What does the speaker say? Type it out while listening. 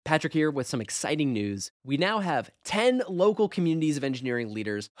Patrick here with some exciting news. We now have 10 local communities of engineering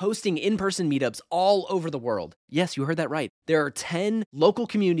leaders hosting in-person meetups all over the world. Yes, you heard that right. There are 10 local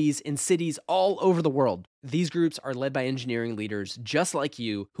communities in cities all over the world. These groups are led by engineering leaders just like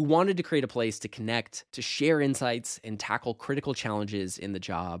you who wanted to create a place to connect, to share insights, and tackle critical challenges in the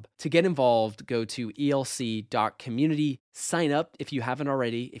job. To get involved, go to elc.community. Sign up if you haven't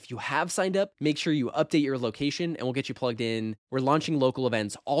already. If you have signed up, make sure you update your location and we'll get you plugged in. We're launching local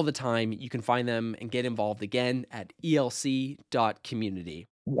events all the time. You can find them and get involved again at elc.community.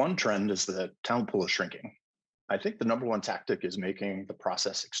 One trend is that talent pool is shrinking. I think the number one tactic is making the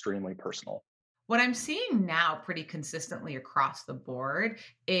process extremely personal. What I'm seeing now pretty consistently across the board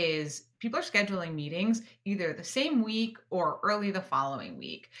is people are scheduling meetings either the same week or early the following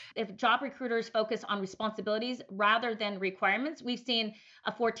week. If job recruiters focus on responsibilities rather than requirements, we've seen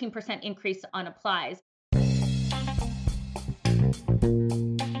a 14% increase on applies.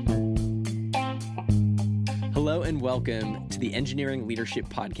 Hello and welcome to the Engineering Leadership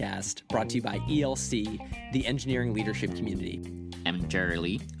Podcast, brought to you by ELC, the Engineering Leadership Community. I'm Jerry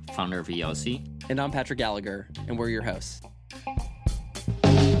Lee, founder of ELC. And I'm Patrick Gallagher, and we're your hosts.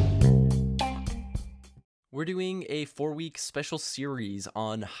 We're doing a 4-week special series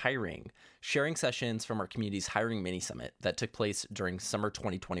on hiring, sharing sessions from our community's hiring mini summit that took place during summer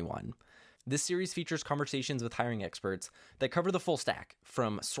 2021. This series features conversations with hiring experts that cover the full stack,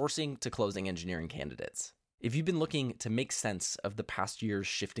 from sourcing to closing engineering candidates. If you've been looking to make sense of the past year's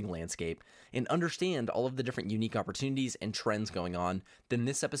shifting landscape and understand all of the different unique opportunities and trends going on, then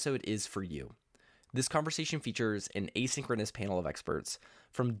this episode is for you. This conversation features an asynchronous panel of experts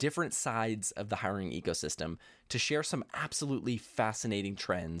from different sides of the hiring ecosystem to share some absolutely fascinating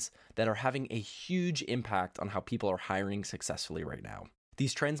trends that are having a huge impact on how people are hiring successfully right now.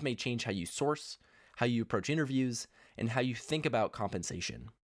 These trends may change how you source, how you approach interviews, and how you think about compensation.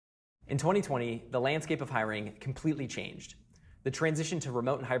 In 2020, the landscape of hiring completely changed. The transition to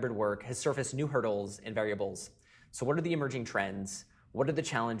remote and hybrid work has surfaced new hurdles and variables. So what are the emerging trends? What are the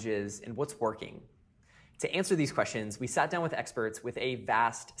challenges? And what's working? To answer these questions, we sat down with experts with a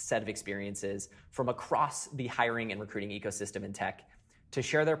vast set of experiences from across the hiring and recruiting ecosystem in tech to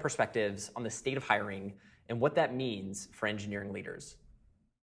share their perspectives on the state of hiring and what that means for engineering leaders.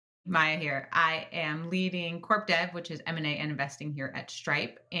 Maia here. I am leading Corp Dev, which is M&A and investing here at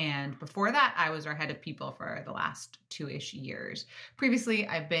Stripe. And before that, I was our head of people for the last 2-ish years. Previously,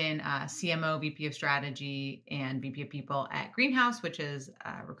 I've been CMO, VP of strategy, and VP of people at Greenhouse, which is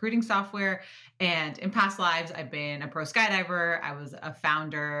recruiting software. And in past lives, I've been a pro skydiver. I was a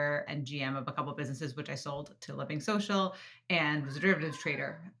founder and GM of a couple of businesses, which I sold to Living Social, and was a derivatives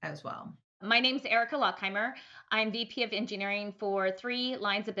trader as well. My name's Erica Lockheimer. I'm VP of engineering for 3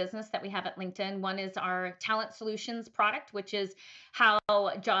 lines of business that we have at LinkedIn. One is our talent solutions product, which is how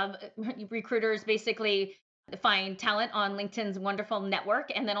job recruiters basically find talent on LinkedIn's wonderful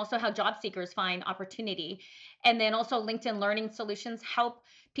network, and then also how job seekers find opportunity. And then also LinkedIn Learning Solutions help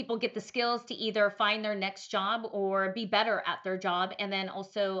people get the skills to either find their next job or be better at their job. And then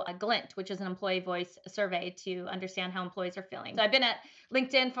also a Glint, which is an employee voice survey to understand how employees are feeling. So I've been at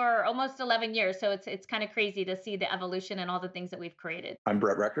LinkedIn for almost 11 years. So it's kind of crazy to see the evolution and all the things that we've created. I'm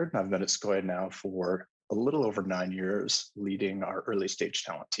Bret Reckard, and I've been at Sequoia now for a little over 9 years, leading our early stage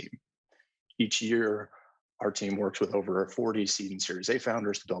talent team. Each year, our team works with over 40 seed and Series A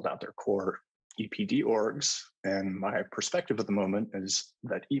founders to build out their core EPD orgs. And my perspective at the moment is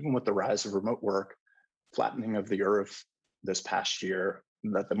that even with the rise of remote work, flattening of the earth this past year,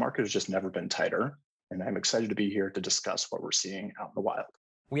 that the market has just never been tighter. And I'm excited to be here to discuss what we're seeing out in the wild.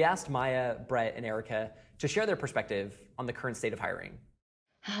 We asked Maia, Bret, and Erica to share their perspective on the current state of hiring.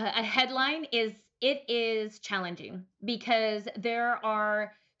 A headline is, it is challenging because there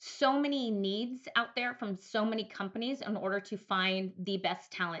are so many needs out there from so many companies in order to find the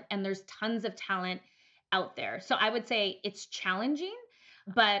best talent. And there's tons of talent out there. So I would say it's challenging,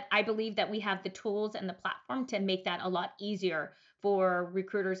 but I believe that we have the tools and the platform to make that a lot easier for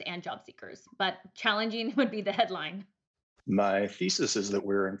recruiters and job seekers. But challenging would be the headline. My thesis is that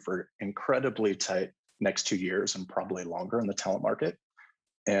we're in for incredibly tight next 2 years and probably longer in the talent market.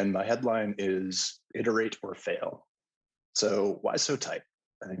 And my headline is iterate or fail. So why so tight?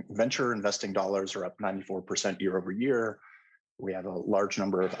 I think venture investing dollars are up 94% year over year. We have a large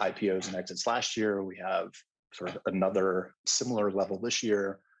number of IPOs and exits last year. We have sort of another similar level this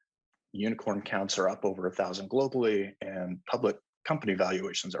year. Unicorn counts are up over 1,000 globally, and public company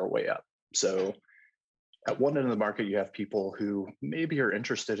valuations are way up. So at one end of the market, you have people who maybe are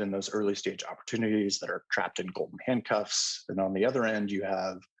interested in those early stage opportunities that are trapped in golden handcuffs. And on the other end, you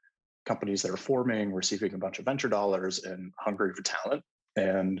have companies that are forming, receiving a bunch of venture dollars and hungry for talent.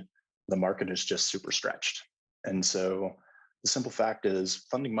 and the market is just super stretched. And so the simple fact is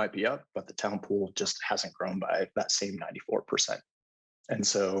funding might be up, but the talent pool just hasn't grown by that same 94%. And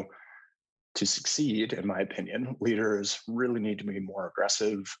so to succeed, in my opinion, leaders really need to be more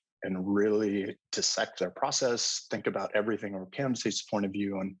aggressive and really dissect their process, think about everything from a candidate's point of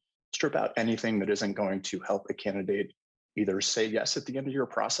view, and strip out anything that isn't going to help a candidate either say yes at the end of your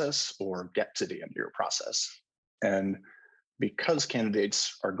process or get to the end of your process. And because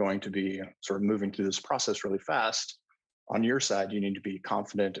candidates are going to be sort of moving through this process really fast, on your side, you need to be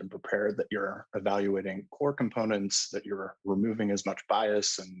confident and prepared that you're evaluating core components, that you're removing as much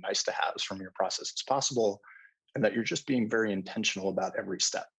bias and nice to haves from your process as possible, and that you're just being very intentional about every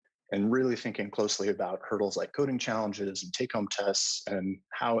step and really thinking closely about hurdles like coding challenges and take-home tests and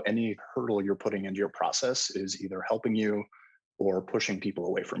how any hurdle you're putting into your process is either helping you or pushing people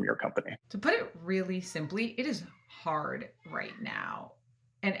away from your company. To put it really simply, it is hard right now.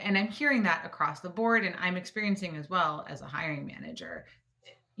 And I'm hearing that across the board, and I'm experiencing as well as a hiring manager.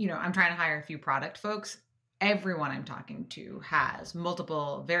 I'm trying to hire a few product folks. Everyone I'm talking to has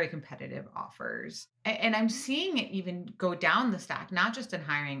multiple very competitive offers. And I'm seeing it even go down the stack, not just in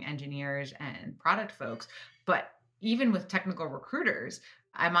hiring engineers and product folks, but even with technical recruiters.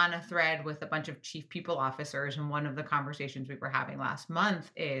 I'm on a thread with a bunch of chief people officers, and one of the conversations we were having last month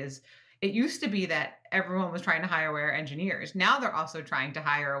is it used to be that everyone was trying to hire away our engineers. Now they're also trying to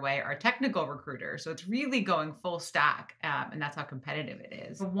hire away our technical recruiters. So it's really going full stack, and that's how competitive it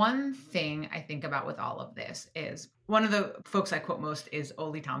is. One thing I think about with all of this is one of the folks I quote most is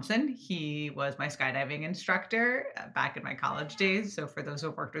Ole Thompson. He was my skydiving instructor back in my college days. So for those who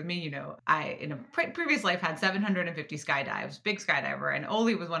have worked with me, I, in a previous life, had 750 skydives, big skydiver. And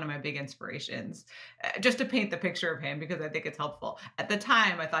Ole was one of my big inspirations, just to paint the picture of him, because I think it's helpful. At the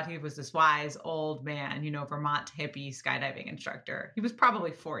time, I thought he was this wise old man, Vermont hippie skydiving instructor. He was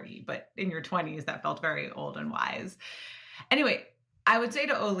probably 40, but in your 20s, that felt very old and wise. Anyway, I would say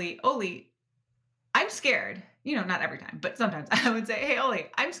to Ole, I'm scared. Not every time, but sometimes I would say, hey, Ole,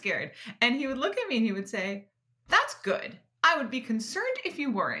 I'm scared. And he would look at me and he would say, that's good. I would be concerned if you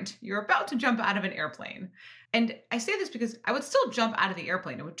weren't. You're about to jump out of an airplane. And I say this because I would still jump out of the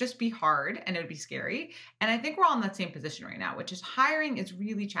airplane. It would just be hard and it would be scary. And I think we're all in that same position right now, which is hiring is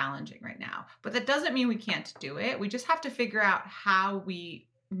really challenging right now. But that doesn't mean we can't do it. We just have to figure out how we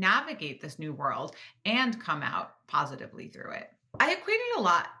navigate this new world and come out positively through it. I equate it a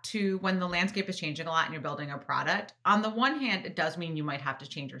lot to when the landscape is changing a lot and you're building a product. On the one hand, it does mean you might have to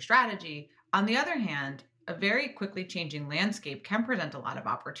change your strategy. On the other hand, a very quickly changing landscape can present a lot of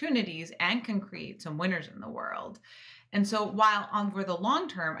opportunities and can create some winners in the world. And so while over the long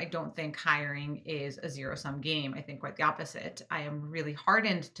term, I don't think hiring is a zero-sum game, I think quite the opposite. I am really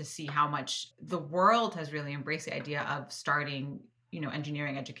heartened to see how much the world has really embraced the idea of starting,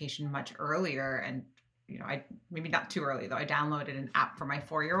 engineering education much earlier. And I maybe not too early though. I downloaded an app for my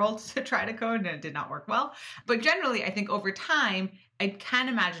 4-year-old to try to code and it did not work well. But generally, I think over time, I can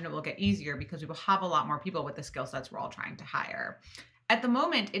imagine it will get easier because we will have a lot more people with the skill sets we're all trying to hire. At the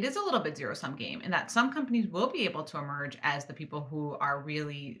moment, it is a little bit zero-sum game in that some companies will be able to emerge as the people who are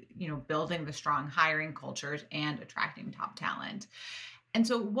really, building the strong hiring cultures and attracting top talent. And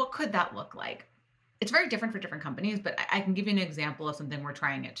so what could that look like? It's very different for different companies, but I can give you an example of something we're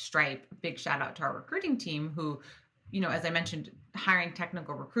trying at Stripe. Big shout out to our recruiting team who, as I mentioned, hiring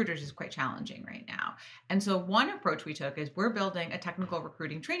technical recruiters is quite challenging right now. And so one approach we took is we're building a technical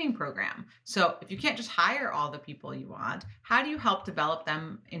recruiting training program. So if you can't just hire all the people you want, how do you help develop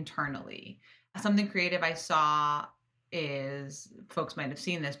them internally? Something creative I saw is, folks might have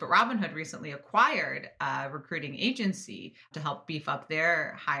seen this, but Robinhood recently acquired a recruiting agency to help beef up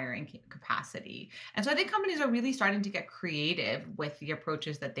their hiring capacity. And so I think companies are really starting to get creative with the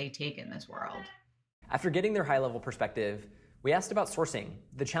approaches that they take in this world. After getting their high-level perspective, we asked about sourcing,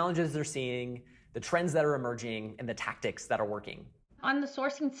 the challenges they're seeing, the trends that are emerging, and the tactics that are working. On the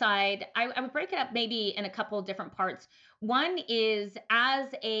sourcing side, I would break it up maybe in a couple of different parts. One is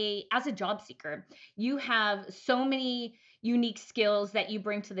as a job seeker, you have so many unique skills that you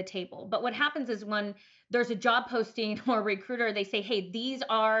bring to the table. But what happens is when there's a job posting or a recruiter, they say, hey, these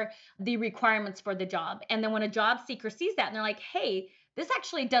are the requirements for the job. And then when a job seeker sees that and they're like, hey, this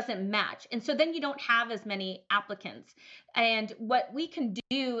actually doesn't match. And so then you don't have as many applicants. And what we can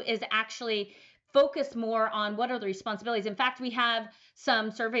do is actually focus more on what are the responsibilities. In fact, we have some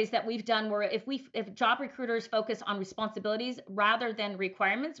surveys that we've done where if job recruiters focus on responsibilities rather than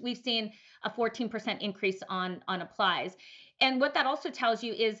requirements, we've seen a 14% increase on applies. And what that also tells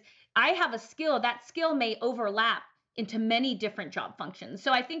you is I have a skill, that skill may overlap into many different job functions.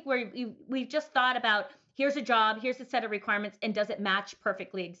 So I think we've just thought about here's a job, here's a set of requirements, and does it match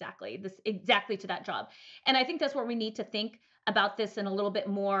perfectly exactly to that job? And I think that's where we need to think about this in a little bit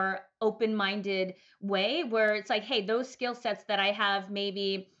more open-minded way, where it's like, hey, those skill sets that I have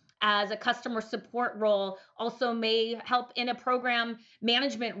maybe as a customer support role also may help in a program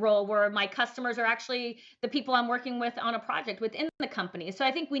management role where my customers are actually the people I'm working with on a project within the company. So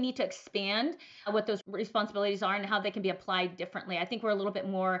I think we need to expand what those responsibilities are and how they can be applied differently. I think we're a little bit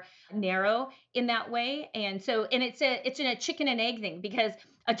more narrow in that way. And it's a chicken and egg thing, because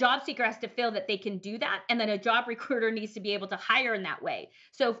a job seeker has to feel that they can do that, and then a job recruiter needs to be able to hire in that way.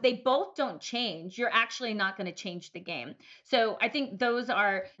 So if they both don't change, you're actually not going to change the game. So I think those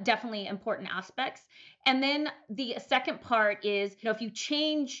are definitely important aspects. And then the second part is, if you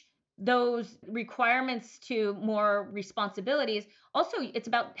change those requirements to more responsibilities, also it's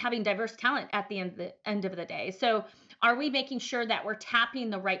about having diverse talent at the end of the day. So are we making sure that we're tapping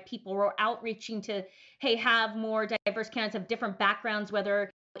the right people? We're outreaching to, hey, have more diverse candidates of different backgrounds,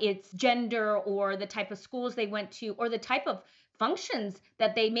 whether it's gender or the type of schools they went to or the type of functions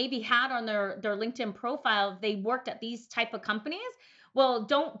that they maybe had on their LinkedIn profile. If they worked at these type of companies, well,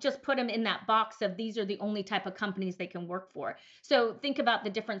 don't just put them in that box of these are the only type of companies they can work for. So think about the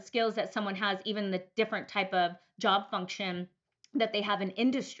different skills that someone has, even the different type of job function that they have in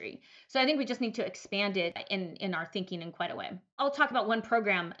industry. So I think we just need to expand it in our thinking in quite a way. I'll talk about one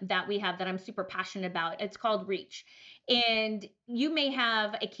program that we have that I'm super passionate about. It's called Reach. And you may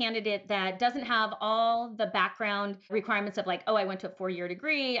have a candidate that doesn't have all the background requirements of like, oh, I went to a 4-year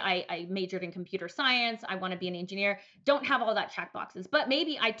degree, I majored in computer science, I want to be an engineer. Don't have all that check boxes, but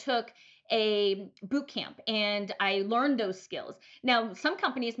maybe I took a boot camp and I learned those skills. Now, some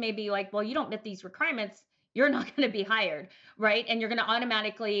companies may be like, well, you don't meet these requirements, you're not going to be hired, right? And you're going to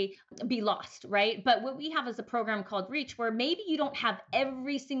automatically be lost, right? But what we have is a program called Reach, where maybe you don't have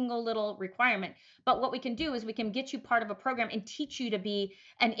every single little requirement, but what we can do is we can get you part of a program and teach you to be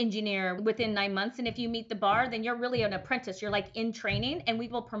an engineer within 9 months. And if you meet the bar, then you're really an apprentice. You're like in training, and we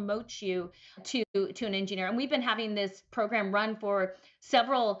will promote you to an engineer. And we've been having this program run for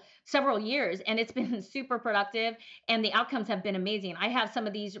several years, and it's been super productive, and the outcomes have been amazing. I have some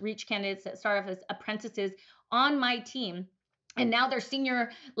of these Reach candidates that start off as apprentices on my team, and now they're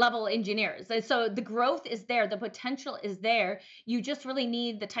senior level engineers. And so the growth is there, the potential is there. You just really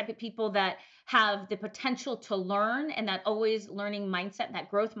need the type of people that have the potential to learn and that always learning mindset,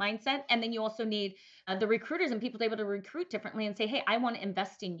 that growth mindset. And then you also need the recruiters and people to be able to recruit differently and say, hey, I want to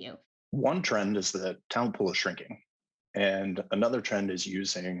invest in you. One trend is that talent pool is shrinking. And another trend is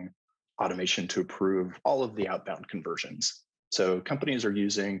using automation to improve all of the outbound conversions. So companies are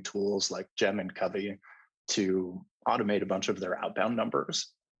using tools like Gem and Covey to automate a bunch of their outbound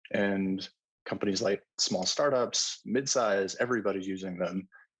numbers. And companies like small startups, midsize, everybody's using them.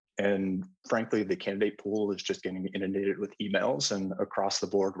 And frankly, the candidate pool is just getting inundated with emails, and across the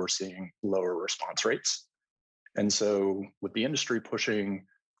board, we're seeing lower response rates. And so with the industry pushing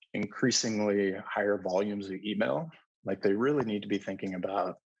increasingly higher volumes of email, like they really need to be thinking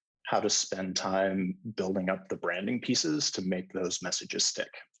about how to spend time building up the branding pieces to make those messages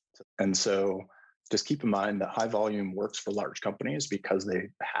stick. And so just keep in mind that high volume works for large companies because they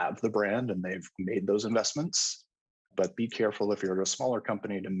have the brand and they've made those investments. But be careful if you're a smaller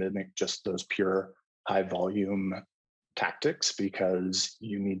company to mimic just those pure high volume tactics, because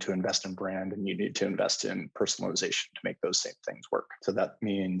you need to invest in brand and you need to invest in personalization to make those same things work. So that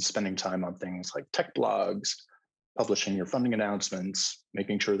means spending time on things like tech blogs, publishing your funding announcements,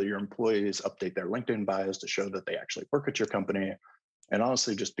 making sure that your employees update their LinkedIn bios to show that they actually work at your company, and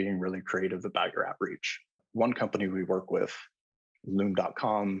honestly, just being really creative about your outreach. One company we work with,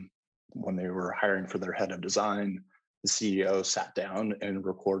 Loom.com, when they were hiring for their head of design, the CEO sat down and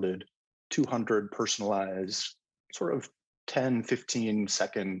recorded 200 personalized sort of 10,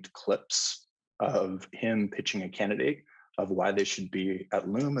 15-second clips of him pitching a candidate of why they should be at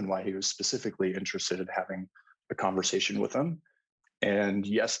Loom and why he was specifically interested in having a conversation with them. And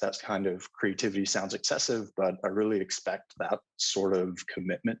yes, that kind of creativity sounds excessive, but I really expect that sort of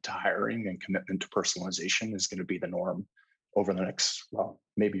commitment to hiring and commitment to personalization is going to be the norm over the next, well,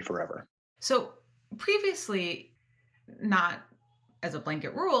 maybe forever. So previously, not as a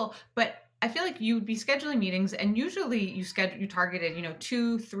blanket rule, but I feel like you'd be scheduling meetings, and usually you targeted,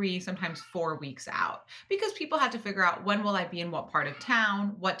 2, 3, sometimes 4 weeks out, because people had to figure out, when will I be in what part of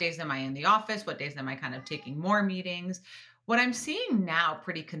town? What days am I in the office? What days am I kind of taking more meetings? What I'm seeing now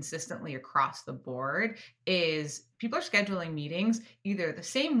pretty consistently across the board is people are scheduling meetings either the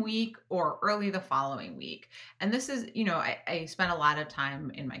same week or early the following week. And this is, I spent a lot of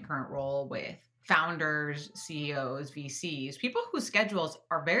time in my current role with founders, CEOs, VCs, people whose schedules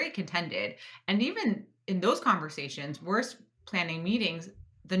are very contended. And even in those conversations, we're planning meetings.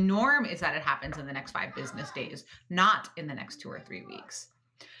 The norm is that it happens in the next 5 business days, not in the next 2 or 3 weeks.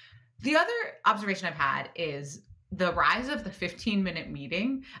 The other observation I've had is the rise of the 15-minute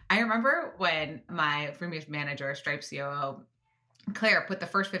meeting. I remember when my previous manager, Stripe COO, Claire, put the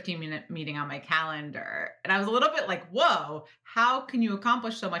first 15-minute meeting on my calendar. And I was a little bit like, whoa, how can you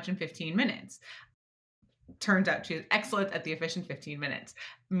accomplish so much in 15 minutes? Turns out she was excellent at the efficient 15 minutes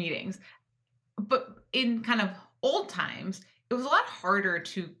meetings. But in kind of old times, it was a lot harder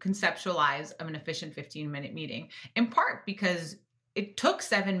to conceptualize an efficient 15-minute meeting, in part because it took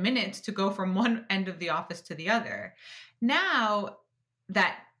 7 minutes to go from one end of the office to the other. Now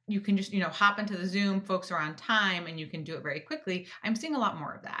that you can just, hop into the Zoom, folks are on time, and you can do it very quickly, I'm seeing a lot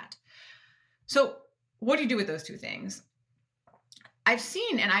more of that. So what do you do with those two things? I've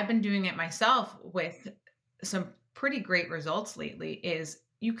seen, and I've been doing it myself with some pretty great results lately, is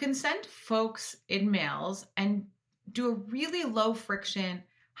you can send folks emails and do a really low friction,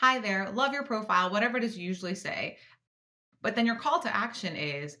 hi there, love your profile, whatever it is you usually say. But then your call to action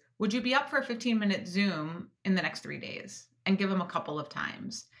is, would you be up for a 15-minute Zoom in the next 3 days? And give them a couple of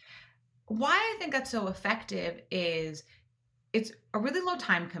times. Why I think that's so effective is it's a really low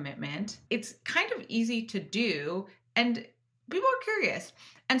time commitment. It's kind of easy to do, and people are curious.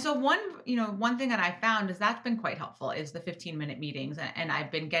 And so one thing that I found is that's been quite helpful is the 15-minute meetings. And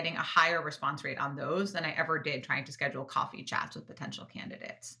I've been getting a higher response rate on those than I ever did trying to schedule coffee chats with potential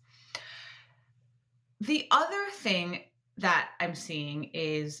candidates. The other thing that I'm seeing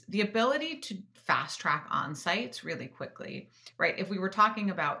is the ability to fast track on-sites really quickly, right? If we were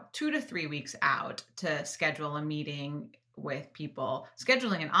talking about 2 to 3 weeks out to schedule a meeting with people,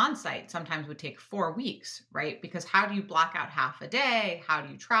 scheduling an on-site sometimes would take 4 weeks, right? Because how do you block out half a day? How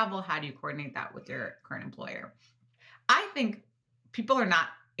do you travel? How do you coordinate that with your current employer? I think people are not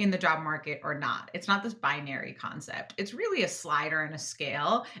in the job market or not. It's not this binary concept. It's really a slider and a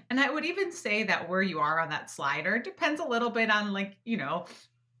scale. And I would even say that where you are on that slider depends a little bit on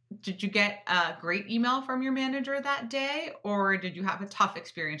did you get a great email from your manager that day? Or did you have a tough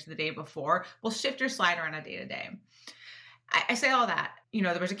experience the day before? We'll shift your slider on a day-to-day. I say all that.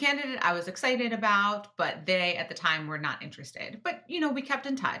 There was a candidate I was excited about, but they at the time were not interested. But, we kept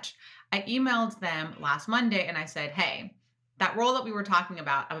in touch. I emailed them last Monday and I said, hey, that role that we were talking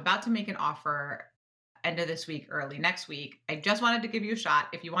about, I'm about to make an offer end of this week, early next week. I just wanted to give you a shot.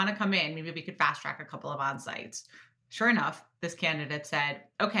 If you want to come in, maybe we could fast track a couple of on-sites. Sure enough, this candidate said,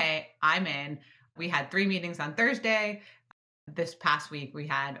 okay, I'm in. We had 3 meetings on Thursday. This past week, we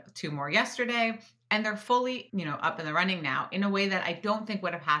had 2 more yesterday, and they're fully, up in the running now in a way that I don't think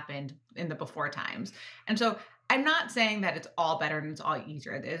would have happened in the before times. And so I'm not saying that it's all better and it's all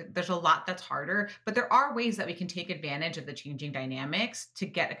easier. There's a lot that's harder, but there are ways that we can take advantage of the changing dynamics to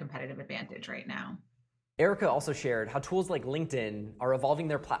get a competitive advantage right now. Erica also shared how tools like LinkedIn are evolving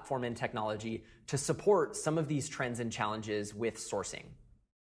their platform and technology to support some of these trends and challenges with sourcing.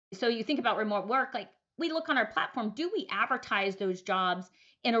 So you think about remote work, like we look on our platform, do we advertise those jobs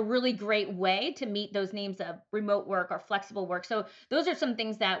in a really great way to meet those names of remote work or flexible work? So those are some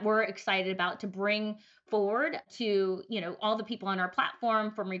things that we're excited about to bring forward to, all the people on our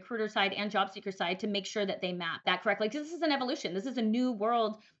platform from recruiter side and job seeker side to make sure that they map that correctly. Because this is an evolution. This is a new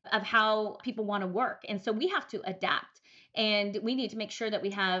world of how people want to work. And so we have to adapt. And we need to make sure that we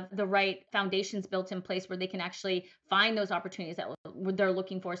have the right foundations built in place where they can actually find those opportunities that they're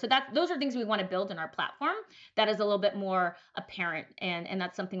looking for. So those are things we want to build in our platform that is a little bit more apparent. And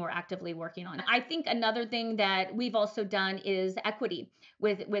that's something we're actively working on. I think another thing that we've also done is equity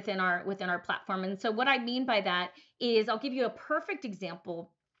within our platform. And so what I mean by that is, I'll give you a perfect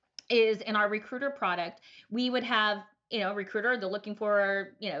example, is in our recruiter product, we would have recruiter, they're looking for,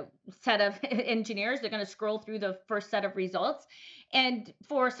 set of engineers. They're going to scroll through the first set of results. And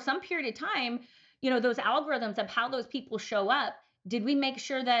for some period of time, those algorithms of how those people show up, did we make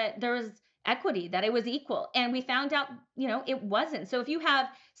sure that there was equity, that it was equal? And we found out, it wasn't. So if you have,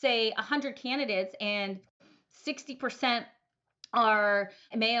 say, 100 candidates and 60% are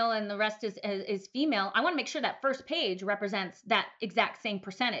male and the rest is female, I want to make sure that first page represents that exact same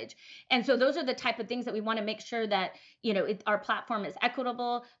percentage. And so those are the type of things that we want to make sure that, our platform is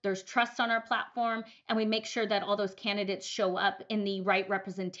equitable, there's trust on our platform, and we make sure that all those candidates show up in the right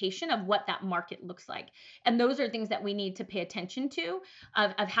representation of what that market looks like. And those are things that we need to pay attention to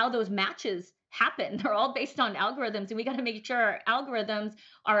of how those matches happen. They're all based on algorithms, and we got to make sure our algorithms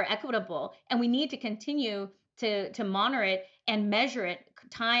are equitable. And we need to continue to monitor it and measure it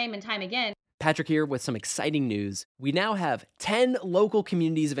time and time again. Patrick here with some exciting news. We now have 10 local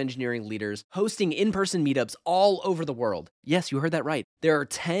communities of engineering leaders hosting in-person meetups all over the world. Yes, you heard that right. There are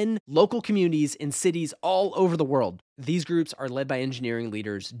 10 local communities in cities all over the world. These groups are led by engineering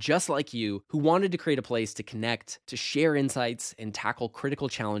leaders just like you who wanted to create a place to connect, to share insights, and tackle critical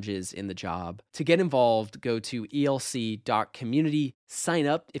challenges in the job. To get involved, go to elc.community. Sign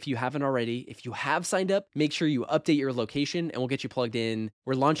up if you haven't already. If you have signed up, make sure you update your location and we'll get you plugged in.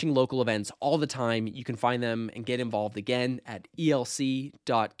 We're launching local events all the time. You can find them and get involved again at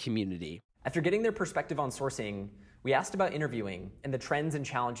elc.community. After getting their perspective on sourcing, we asked about interviewing and the trends and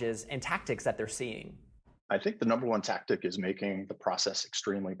challenges and tactics that they're seeing. I think the number one tactic is making the process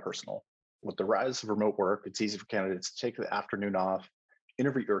extremely personal. With the rise of remote work, it's easy for candidates to take the afternoon off,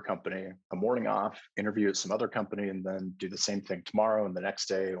 interview your company, a morning off, interview at some other company, and then do the same thing tomorrow and the next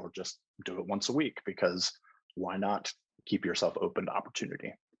day, or just do it once a week, because why not keep yourself open to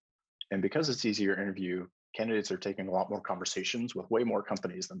opportunity? And because it's easier to interview, candidates are taking a lot more conversations with way more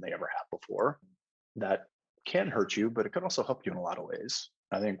companies than they ever have before. That can hurt you, but it can also help you in a lot of ways.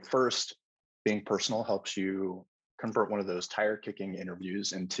 I think first, being personal helps you convert one of those tire-kicking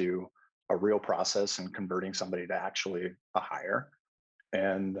interviews into a real process and converting somebody to actually a hire.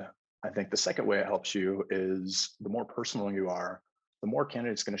 And I think the second way it helps you is the more personal you are, the more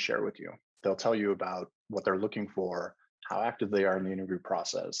candidates going to share with you. They'll tell you about what they're looking for, how active they are in the interview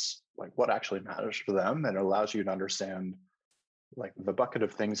process, like what actually matters for them. And it allows you to understand like the bucket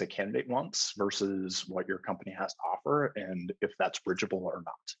of things a candidate wants versus what your company has to offer, and if that's bridgeable or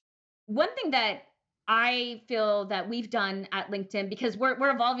not. One thing that I feel that we've done at LinkedIn, because we're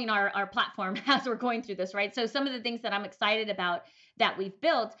evolving our platform as we're going through this, right? So some of the things that I'm excited about that we've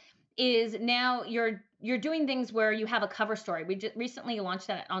built is now you're doing things where you have a cover story. We just recently launched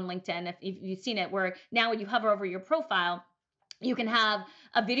that on LinkedIn. If you've seen it, where now when you hover over your profile, you can have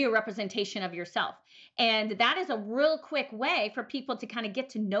a video representation of yourself. And that is a real quick way for people to kind of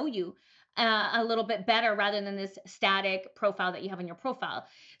get to know you a little bit better rather than this static profile that you have in your profile.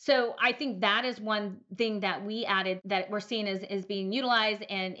 So I think that is one thing that we added that we're seeing is being utilized,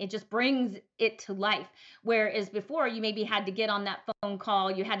 and it just brings it to life. Whereas before you maybe had to get on that phone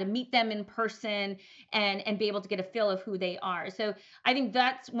call, you had to meet them in person and be able to get a feel of who they are. So I think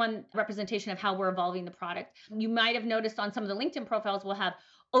that's one representation of how we're evolving the product. You might have noticed on some of the LinkedIn profiles we'll have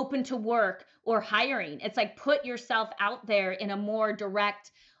open to work or hiring. It's like put yourself out there in a more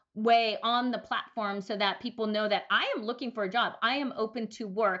direct way on the platform so that people know that I am looking for a job. I am open to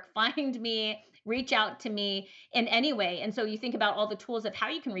work. Find me, reach out to me in any way. And so you think about all the tools of how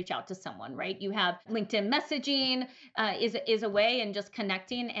you can reach out to someone, right? You have LinkedIn messaging is a way, and just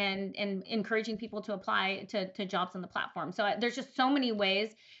connecting and encouraging people to apply to jobs on the platform. So there's just so many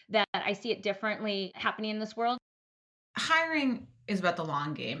ways that I see it differently happening in this world. Hiring is about the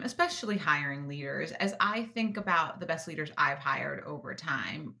long game, especially hiring leaders. As I think about the best leaders I've hired over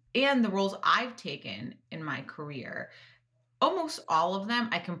time and the roles I've taken in my career, almost all of them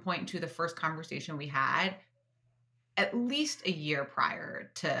I can point to the first conversation we had at least a year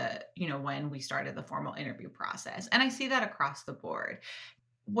prior to, when we started the formal interview process. And I see that across the board.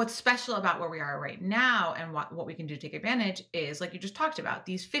 What's special about where we are right now and what we can do to take advantage is, like you just talked about,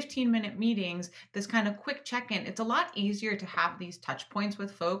 these 15-minute meetings, this kind of quick check-in. It's a lot easier to have these touch points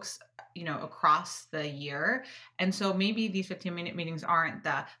with folks, across the year. And so maybe these 15-minute meetings aren't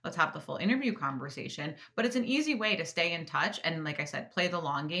let's have the full interview conversation, but it's an easy way to stay in touch. And like I said, play the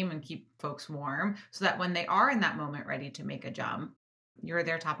long game and keep folks warm so that when they are in that moment ready to make a jump, you're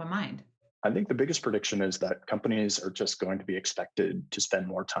their top of mind. I think the biggest prediction is that companies are just going to be expected to spend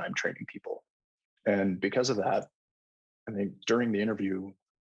more time training people. And because of that, I think during the interview,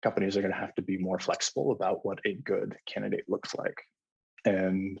 companies are going to have to be more flexible about what a good candidate looks like.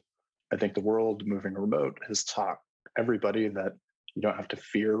 And I think the world moving remote has taught everybody that you don't have to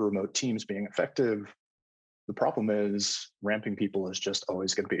fear remote teams being effective. The problem is ramping people is just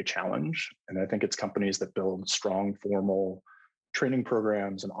always going to be a challenge. And I think it's companies that build strong, formal training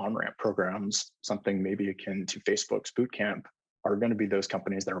programs and on-ramp programs, something maybe akin to Facebook's bootcamp, are going to be those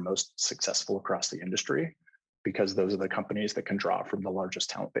companies that are most successful across the industry, because those are the companies that can draw from the largest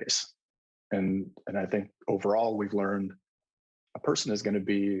talent base. And I think overall, we've learned a person is going to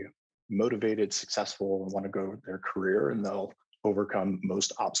be motivated, successful, and want to go their career, and they'll overcome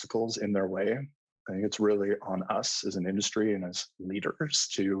most obstacles in their way. I think it's really on us as an industry and as leaders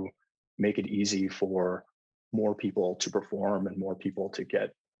to make it easy for more people to perform and more people to get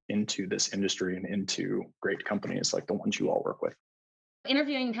into this industry and into great companies like the ones you all work with.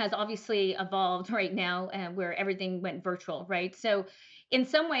 Interviewing has obviously evolved right now, where everything went virtual, right? So in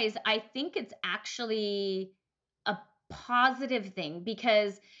some ways, I think it's actually a positive thing,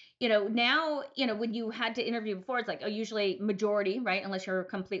 because Now, when you had to interview before, it's like, usually majority, right? Unless you're a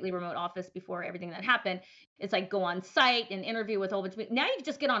completely remote office before everything that happened. It's like go on site and interview with a whole bunch of people. Now you can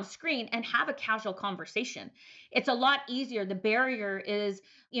just get on screen and have a casual conversation. It's a lot easier. The barrier is,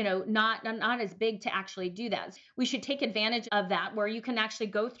 not as big to actually do that. We should take advantage of that, where you can actually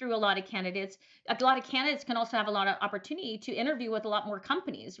go through a lot of candidates. A lot of candidates can also have a lot of opportunity to interview with a lot more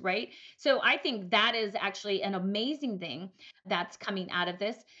companies, right? So I think that is actually an amazing thing that's coming out of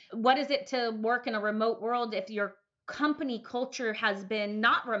this. What is it to work in a remote world if your company culture has been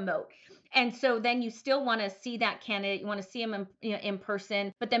not remote? And so then you still want to see that candidate, you want to see them in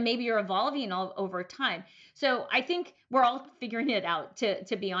person, but then maybe you're evolving all over time. So I think we're all figuring it out,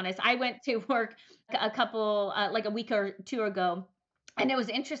 to be honest. I went to work a couple, like a week or two ago. And it was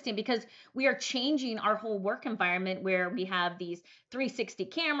interesting because we are changing our whole work environment, where we have these 360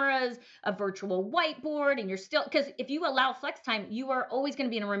 cameras, a virtual whiteboard, and you're still, because if you allow flex time, you are always going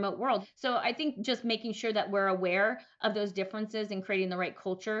to be in a remote world. So I think just making sure that we're aware of those differences and creating the right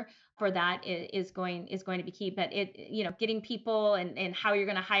culture for that is going to be key. But getting people and how you're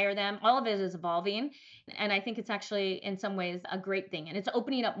going to hire them, all of it is evolving. And I think it's actually in some ways a great thing. And it's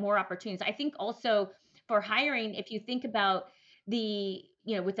opening up more opportunities. I think also for hiring, if you think about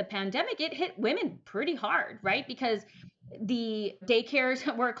with the pandemic, it hit women pretty hard, right? Because the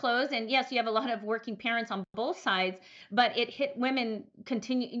daycares were closed, and yes, you have a lot of working parents on both sides, but it hit women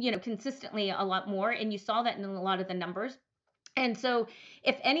consistently a lot more. And you saw that in a lot of the numbers. And so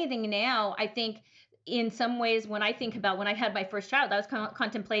if anything now, I think in some ways, when I think about when I had my first child, I was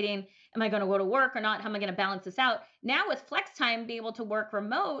contemplating, am I going to go to work or not? How am I going to balance this out? Now with flex time, be able to work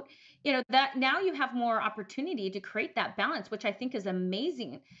remote, that now you have more opportunity to create that balance, which I think is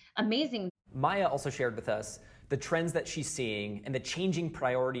amazing. Maia also shared with us the trends that she's seeing and the changing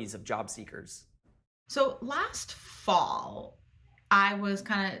priorities of job seekers. So last fall, I was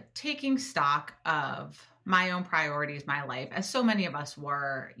kind of taking stock of my own priorities, my life, as so many of us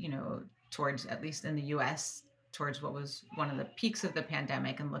were, towards, at least in the US, towards what was one of the peaks of the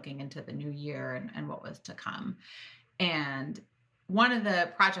pandemic and looking into the new year and what was to come. And one of the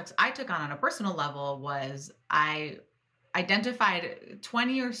projects I took on a personal level was I identified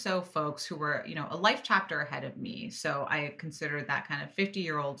 20 or so folks who were, a life chapter ahead of me. So I considered that kind of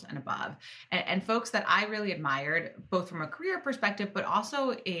 50-year-olds and above, and folks that I really admired, both from a career perspective, but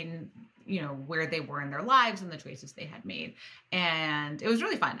also in where they were in their lives and the choices they had made. And it was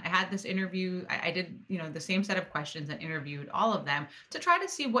really fun. I had this interview. I did, the same set of questions and interviewed all of them to try to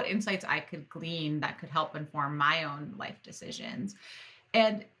see what insights I could glean that could help inform my own life decisions.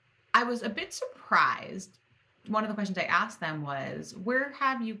 And I was a bit surprised. One of the questions I asked them was, where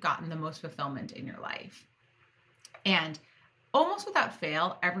have you gotten the most fulfillment in your life? And almost without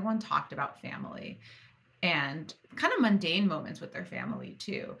fail, everyone talked about family and kind of mundane moments with their family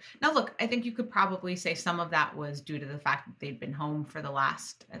too. Now, look, I think you could probably say some of that was due to the fact that they'd been home for the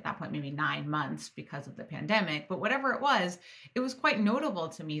last, at that point, maybe 9 months because of the pandemic. But whatever it was quite notable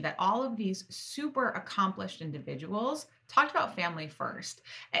to me that all of these super accomplished individuals talked about family first.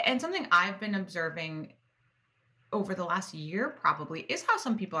 And something I've been observing over the last year probably is how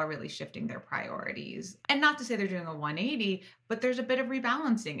some people are really shifting their priorities. And not to say they're doing a 180, but there's a bit of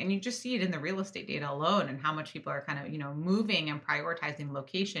rebalancing. And you just see it in the real estate data alone and how much people are kind of, moving and prioritizing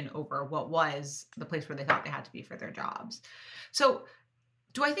location over what was the place where they thought they had to be for their jobs. So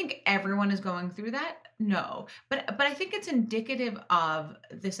do I think everyone is going through that? No. But I think it's indicative of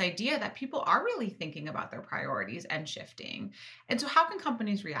this idea that people are really thinking about their priorities and shifting. And so how can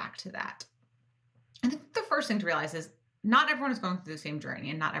companies react to that? I think the first thing to realize is not everyone is going through the same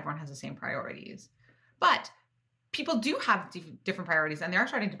journey and not everyone has the same priorities, but people do have different priorities and they are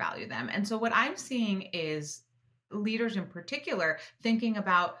starting to value them. And so what I'm seeing is leaders in particular thinking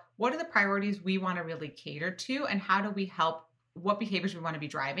about what are the priorities we want to really cater to and how do we help, what behaviors we want to be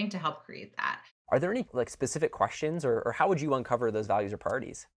driving to help create that. Are there any specific questions or how would you uncover those values or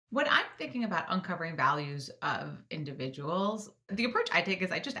priorities? When I'm thinking about uncovering values of individuals, the approach I take is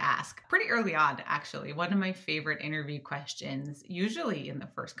I just ask pretty early on, actually. One of my favorite interview questions, usually in the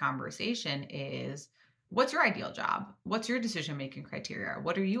first conversation, is, what's your ideal job? What's your decision-making criteria?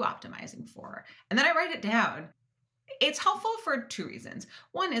 What are you optimizing for? And then I write it down. It's helpful for 2 reasons.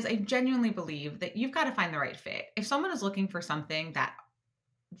 One is I genuinely believe that you've got to find the right fit. If someone is looking for something that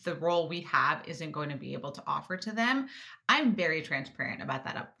the role we have isn't going to be able to offer to them, I'm very transparent about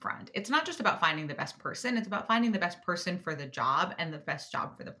that up front. It's not just about finding the best person, it's about finding the best person for the job and the best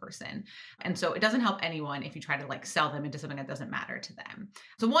job for the person. And so it doesn't help anyone if you try to like sell them into something that doesn't matter to them.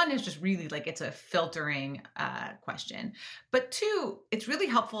 So one is just really like it's a filtering question. But two, it's really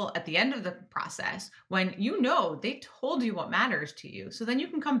helpful at the end of the process when you know they told you what matters to you. So then you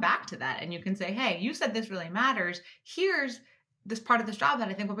can come back to that and you can say, hey, you said this really matters. Here's this part of this job that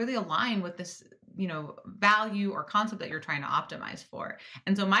I think will really align with this, value or concept that you're trying to optimize for.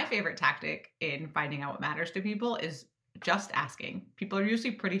 And so my favorite tactic in finding out what matters to people is just asking. People are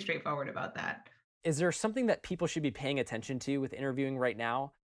usually pretty straightforward about that. Is there something that people should be paying attention to with interviewing right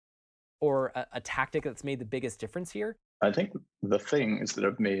now, or a tactic that's made the biggest difference here? I think the things that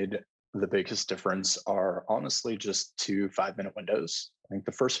have made the biggest difference are honestly just 2 5-minute windows. I think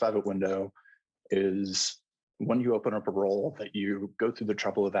the first 5-minute window is when you open up a role that you go through the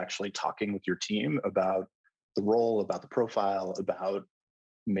trouble of actually talking with your team about the role, about the profile, about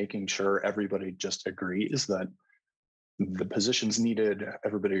making sure everybody just agrees that the position's needed,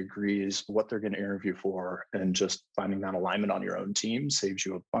 everybody agrees what they're going to interview for, and just finding that alignment on your own team saves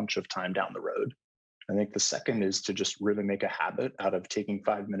you a bunch of time down the road. I think the second is to just really make a habit out of taking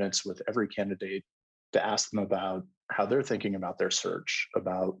 5 minutes with every candidate to ask them about how they're thinking about their search,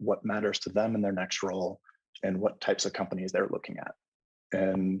 about what matters to them in their next role, and what types of companies they're looking at.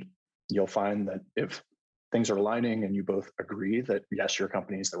 And you'll find that if things are aligning and you both agree that yes, your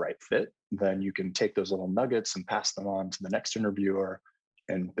company is the right fit, then you can take those little nuggets and pass them on to the next interviewer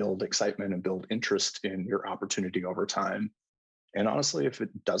and build excitement and build interest in your opportunity over time. And honestly, if it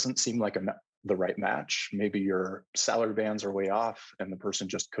doesn't seem like the right match, maybe your salary bands are way off and the person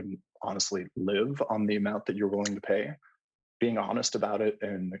just couldn't honestly live on the amount that you're willing to pay, being honest about it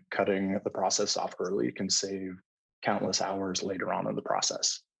and cutting the process off early can save countless hours later on in the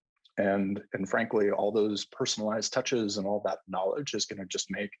process. And frankly, all those personalized touches and all that knowledge is going to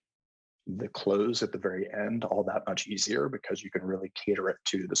just make the close at the very end all that much easier because you can really cater it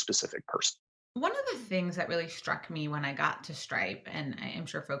to the specific person. One of the things that really struck me when I got to Stripe, and I am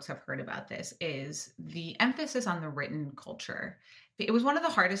sure folks have heard about this, is the emphasis on the written culture. It was one of the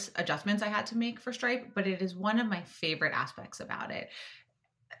hardest adjustments I had to make for Stripe, but it is one of my favorite aspects about it.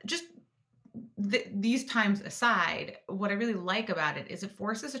 Just these times aside, what I really like about it is it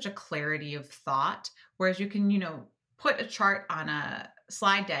forces such a clarity of thought, whereas you can, put a chart on a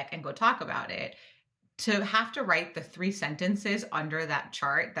slide deck and go talk about it. To have to write the 3 sentences under that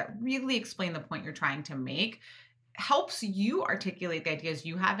chart that really explain the point you're trying to make helps you articulate the ideas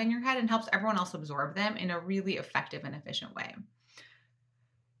you have in your head and helps everyone else absorb them in a really effective and efficient way.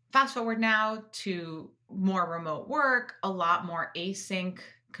 Fast forward now to more remote work, a lot more async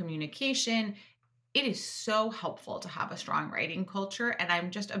communication. It is so helpful to have a strong writing culture, and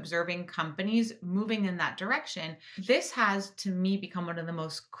I'm just observing companies moving in that direction. This has, to me, become one of the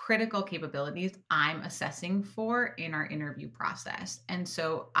most critical capabilities I'm assessing for in our interview process. And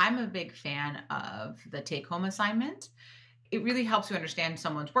so I'm a big fan of the take-home assignment. It really helps you understand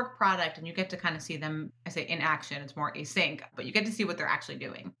someone's work product and you get to kind of see them, I say in action, it's more async, but you get to see what they're actually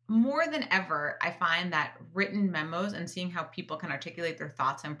doing. More than ever, I find that written memos and seeing how people can articulate their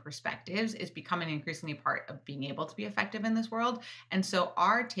thoughts and perspectives is becoming increasingly part of being able to be effective in this world. And so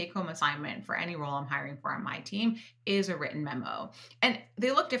our take-home assignment for any role I'm hiring for on my team is a written memo. And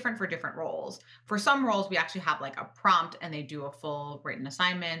they look different for different roles. For some roles, we actually have like a prompt and they do a full written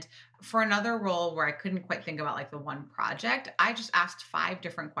assignment. For another role where I couldn't quite think about like the one project, I just asked 5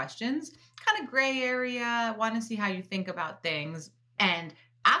 different questions, kind of gray area, want to see how you think about things, and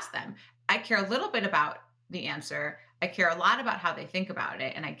ask them. I care a little bit about the answer. I care a lot about how they think about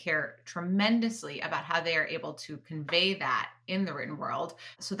it. And I care tremendously about how they are able to convey that in the written world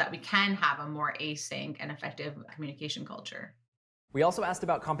so that we can have a more async and effective communication culture. We also asked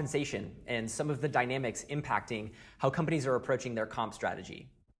about compensation and some of the dynamics impacting how companies are approaching their comp strategy.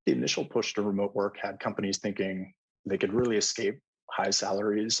 The initial push to remote work had companies thinking they could really escape high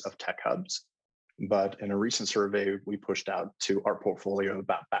salaries of tech hubs. But in a recent survey we pushed out to our portfolio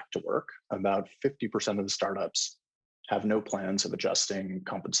about back to work, about 50% of the startups have no plans of adjusting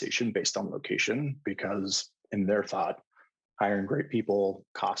compensation based on location because in their thought, hiring great people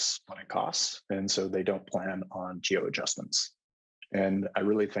costs what it costs. And so they don't plan on geo adjustments. And I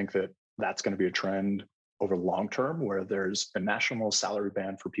really think that that's going to be a trend over the long term, where there's a national salary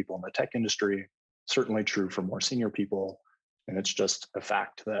band for people in the tech industry, certainly true for more senior people. And it's just a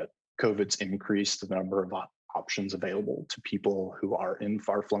fact that COVID's increased the number of options available to people who are in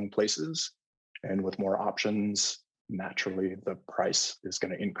far-flung places. And with more options, naturally, the price is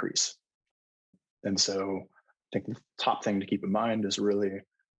going to increase. And so I think the top thing to keep in mind is really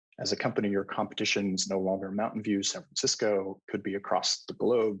As a company, your competition is no longer Mountain View, San Francisco, could be across the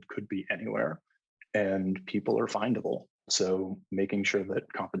globe, could be anywhere, and people are findable. So making sure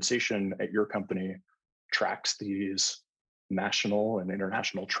that compensation at your company tracks these national and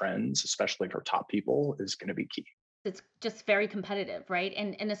international trends, especially for top people, is going to be key. It's just very competitive, right?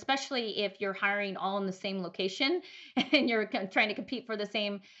 And especially if you're hiring all in the same location and you're trying to compete for the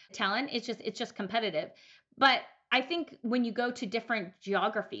same talent, it's just competitive. But I think when you go to different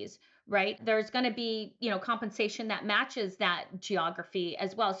geographies, right, there's going to be, compensation that matches that geography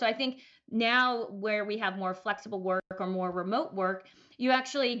as well. So I think now where we have more flexible work or more remote work, you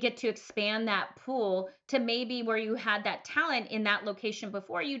actually get to expand that pool to maybe where you had that talent in that location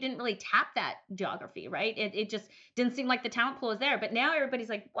before. You didn't really tap that geography, right? It just didn't seem like the talent pool was there. But now everybody's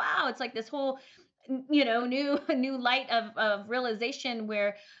like, wow, it's like this whole, new light of realization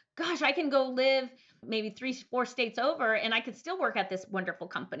where, gosh, I can go live maybe 3 4 states over and I could still work at this wonderful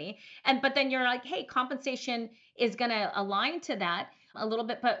company. But then you're like, hey, compensation is going to align to that a little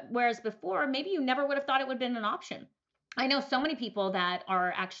bit. But whereas before, maybe you never would have thought it would have been an option. I know so many people that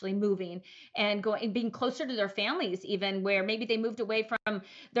are actually moving and going, being closer to their families, even where maybe they moved away from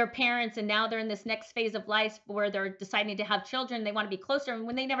their parents and now they're in this next phase of life where they're deciding to have children. They want to be closer, and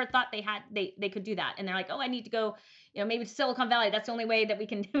when they never thought they could do that, and they're like, oh, I need to go, maybe to Silicon Valley. That's the only way that we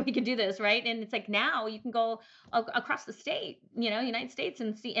can we can do this, right? And it's like now you can go across the state, United States,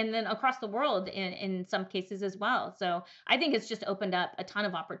 and see, and then across the world in some cases as well. So I think it's just opened up a ton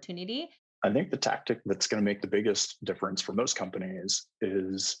of opportunity. I think the tactic that's going to make the biggest difference for most companies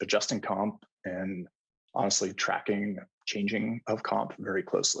is adjusting comp and honestly tracking changing of comp very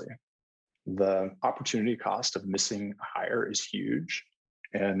closely. The opportunity cost of missing a hire is huge.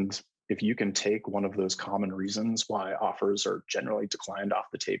 And if you can take one of those common reasons why offers are generally declined off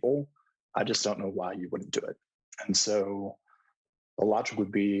the table, I just don't know why you wouldn't do it. And so the logic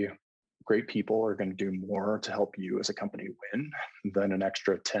would be great people are going to do more to help you as a company win than an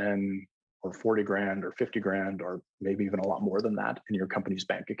extra 10 or 40 grand or 50 grand, or maybe even a lot more than that in your company's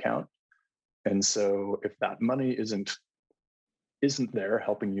bank account. And so if that money isn't there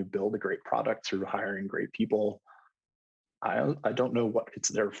helping you build a great product through hiring great people, I don't know what it's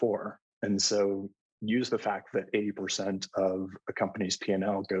there for. And so use the fact that 80% of a company's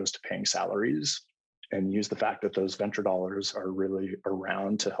P&L goes to paying salaries, and use the fact that those venture dollars are really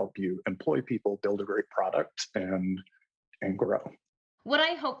around to help you employ people, build a great product, and grow. What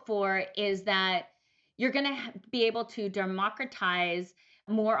I hope for is that you're going to be able to democratize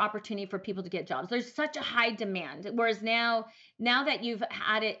more opportunity for people to get jobs. There's such a high demand. Whereas now that you've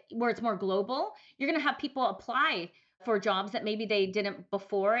had it where it's more global, you're going to have people apply for jobs that maybe they didn't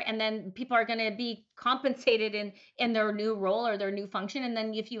before. And then people are going to be compensated in their new role or their new function. And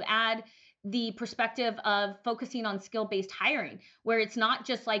then if you add the perspective of focusing on skill-based hiring, where it's not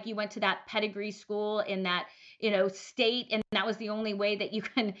just like you went to that pedigree school in that state and that was the only way that you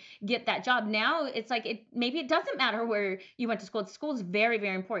can get that job. Now it's like maybe it doesn't matter where you went to school. School is very,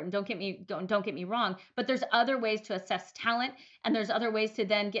 very important. Don't get me wrong, but there's other ways to assess talent, and there's other ways to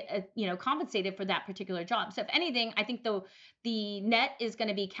then get compensated for that particular job. So if anything, I think the net is going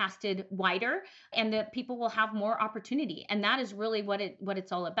to be casted wider, and that people will have more opportunity, and that is really what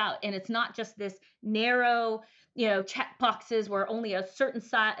it's all about. And it's not just this narrow check boxes where only a certain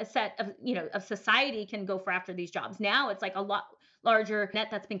set of society can go for after these jobs. Now it's like a lot larger net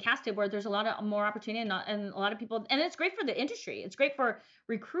that's been casted where there's a lot of more opportunity and a lot of people, and it's great for the industry. It's great for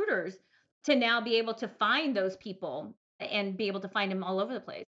recruiters to now be able to find those people and be able to find them all over the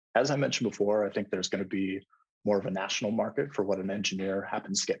place. As I mentioned before, I think there's going to be more of a national market for what an engineer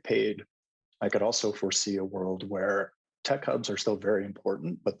happens to get paid. I could also foresee a world where tech hubs are still very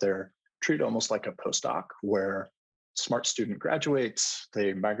important, but they're treated almost like a postdoc, where smart student graduates,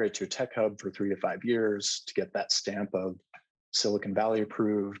 they migrate to a tech hub for 3 to 5 years to get that stamp of Silicon Valley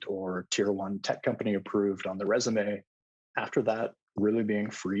approved or tier 1 tech company approved on the resume. After that, really being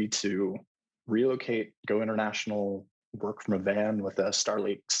free to relocate, go international, work from a van with a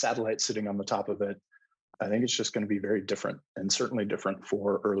Starlink satellite sitting on the top of it. I think it's just going to be very different, and certainly different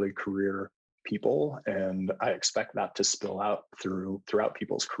for early career people. And I expect that to spill out throughout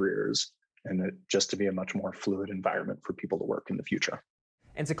people's careers, and just to be a much more fluid environment for people to work in the future.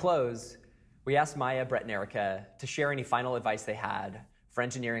 And to close, we asked Maia, Bret, and Erica to share any final advice they had for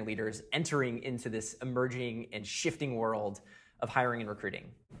engineering leaders entering into this emerging and shifting world of hiring and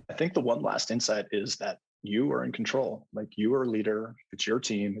recruiting. I think the one last insight is that you are in control. Like, you are a leader. It's your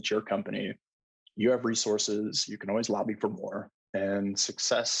team. It's your company. You have resources. You can always lobby for more. And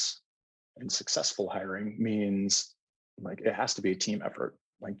successful hiring means, like, it has to be a team effort.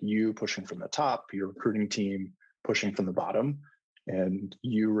 Like, you pushing from the top, your recruiting team pushing from the bottom. and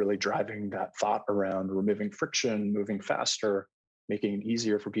you really driving that thought around removing friction, moving faster, making it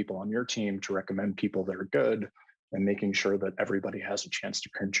easier for people on your team to recommend people that are good, and making sure that everybody has a chance to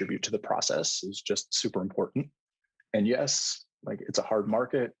contribute to the process is just super important. And yes, like it's a hard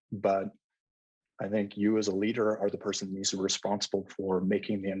market, but I think you as a leader are the person that needs to be responsible for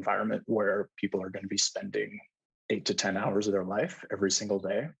making the environment where people are going to be spending 8 to 10 hours of their life every single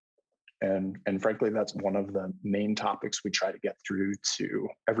day. And frankly, that's one of the main topics we try to get through to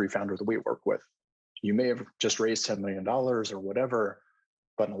every founder that we work with. You may have just raised $10 million or whatever,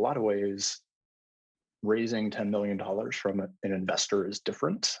 but in a lot of ways, raising $10 million from an investor is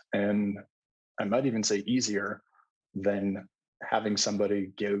different. And I might even say easier than having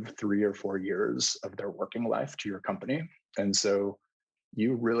somebody give 3 or 4 years of their working life to your company. And so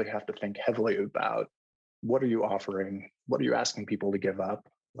you really have to think heavily about, what are you offering? What are you asking people to give up?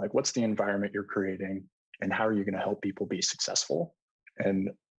 Like, what's the environment you're creating? And how are you going to help people be successful? And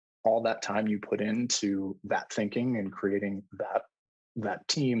all that time you put into that thinking and creating that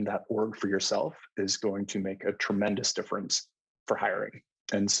team, that org for yourself is going to make a tremendous difference for hiring.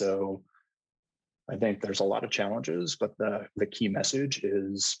 And so I think there's a lot of challenges, but the key message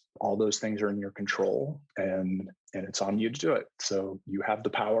is all those things are in your control, and it's on you to do it. So you have the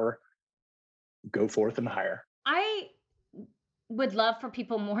power, go forth and hire. I would love for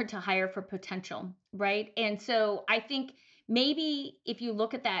people more to hire for potential, right? And so I think maybe if you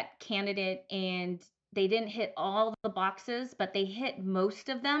look at that candidate and they didn't hit all the boxes, but they hit most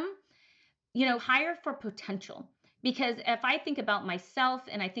of them, hire for potential. Because if I think about myself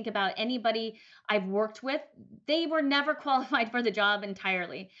and I think about anybody I've worked with, they were never qualified for the job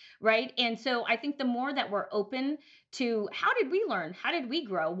entirely, right? And so I think the more that we're open to, how did we learn? How did we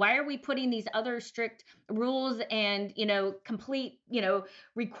grow? Why are we putting these other strict rules and, complete,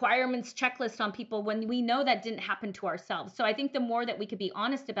 requirements checklist on people when we know that didn't happen to ourselves? So I think the more that we could be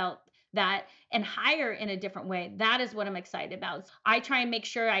honest about that and hire in a different way, that is what I'm excited about. I try and make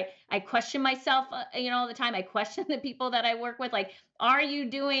sure I question myself, all the time. I question the people that I work with, like, are you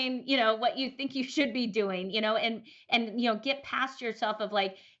doing, what you think you should be doing, and get past yourself of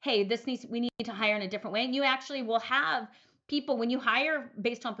like, hey, we need to hire in a different way. And you actually will have people, when you hire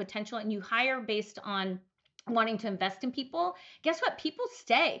based on potential and you hire based on wanting to invest in people, guess what? People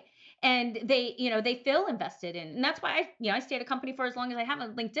stay. And they feel invested in. And that's why I stay at a company for as long as I have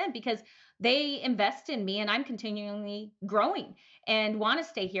on LinkedIn, because they invest in me and I'm continually growing and want to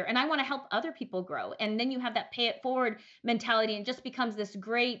stay here. And I want to help other people grow. And then you have that pay it forward mentality, and just becomes this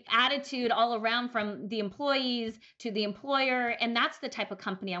great attitude all around from the employees to the employer. And that's the type of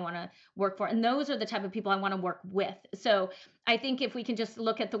company I want to work for. And those are the type of people I want to work with. So I think if we can just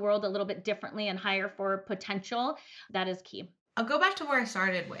look at the world a little bit differently and hire for potential, that is key. I'll go back to where I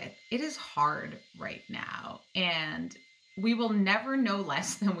started with. It is hard right now, and we will never know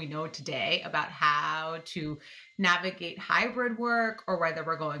less than we know today about how to navigate hybrid work, or whether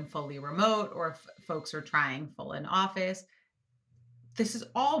we're going fully remote, or if folks are trying full in office. This is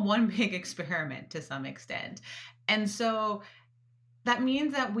all one big experiment to some extent. And so that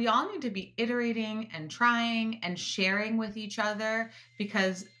means that we all need to be iterating and trying and sharing with each other,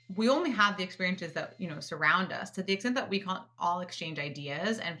 because we only have the experiences that, surround us. To the extent that we can't all exchange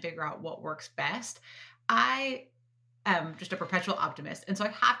ideas and figure out what works best, I am just a perpetual optimist. And so I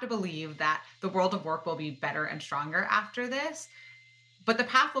have to believe that the world of work will be better and stronger after this, but the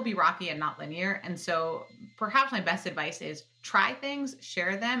path will be rocky and not linear. And so perhaps my best advice is try things,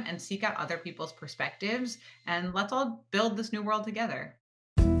 share them, and seek out other people's perspectives. And let's all build this new world together.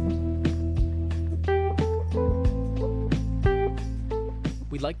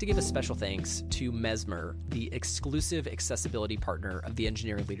 We'd like to give a special thanks to Mesmer, the exclusive accessibility partner of the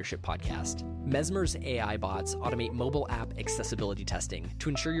Engineering Leadership Podcast. Mesmer's AI bots automate mobile app accessibility testing to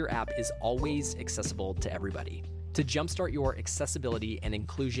ensure your app is always accessible to everybody. To jumpstart your accessibility and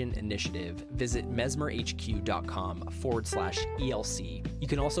inclusion initiative, visit mesmerhq.com/ELC. You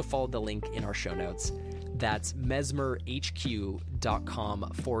can also follow the link in our show notes. That's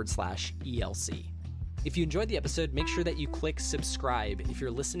mesmerhq.com/ELC. If you enjoyed the episode, make sure that you click subscribe if you're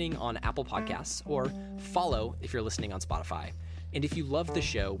listening on Apple Podcasts, or follow if you're listening on Spotify. And if you love the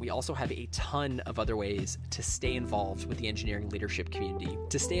show, we also have a ton of other ways to stay involved with the engineering leadership community.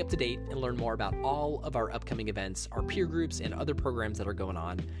 To stay up to date and learn more about all of our upcoming events, our peer groups, and other programs that are going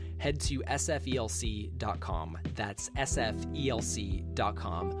on, head to sfelc.com. That's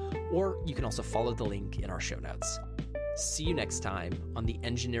sfelc.com. Or you can also follow the link in our show notes. See you next time on the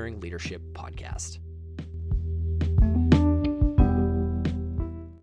Engineering Leadership Podcast.